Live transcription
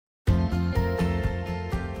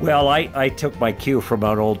Well, I took my cue from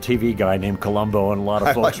an old TV guy named Columbo, and a lot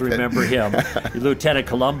of folks remember him, Lieutenant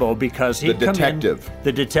Columbo, because he'd come in.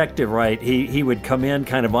 The detective, right. He would come in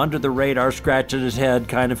kind of under the radar, scratching his head,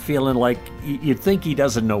 kind of feeling like you'd think he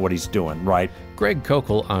doesn't know what he's doing, right? Greg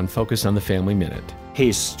Koukl on Focus on the Family Minute.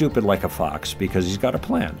 He's stupid like a fox because he's got a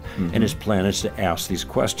plan. And his plan is to ask these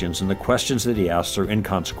questions. And the questions that he asks are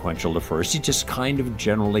inconsequential at first. He's just kind of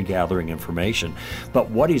generally gathering information. But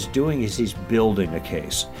what he's doing is he's building a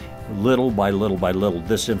case. Little by little by little,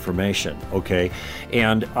 this information, okay?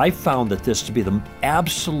 And I found that this to be the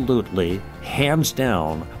absolutely, hands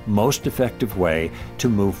down, most effective way to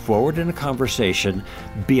move forward in a conversation,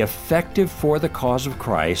 be effective for the cause of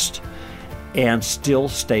Christ, and still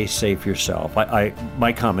stay safe yourself.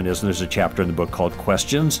 My comment is, and there's a chapter in the book called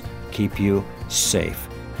Questions Keep You Safe.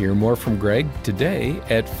 Hear more from Greg today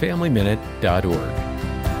at FamilyMinute.org.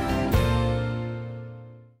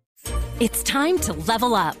 It's time to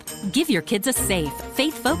level up. Give your kids a safe,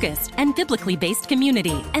 faith-focused, and biblically based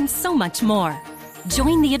community, and so much more.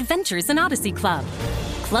 Join the Adventures in Odyssey Club.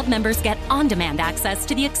 Club members get on-demand access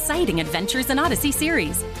to the exciting Adventures in Odyssey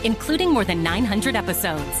series, including more than 900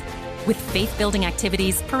 episodes. With faith-building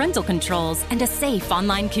activities, parental controls, and a safe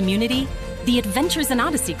online community, the Adventures in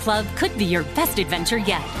Odyssey Club could be your best adventure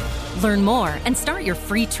yet. Learn more and start your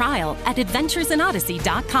free trial at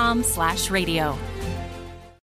adventuresinodyssey.com/radio.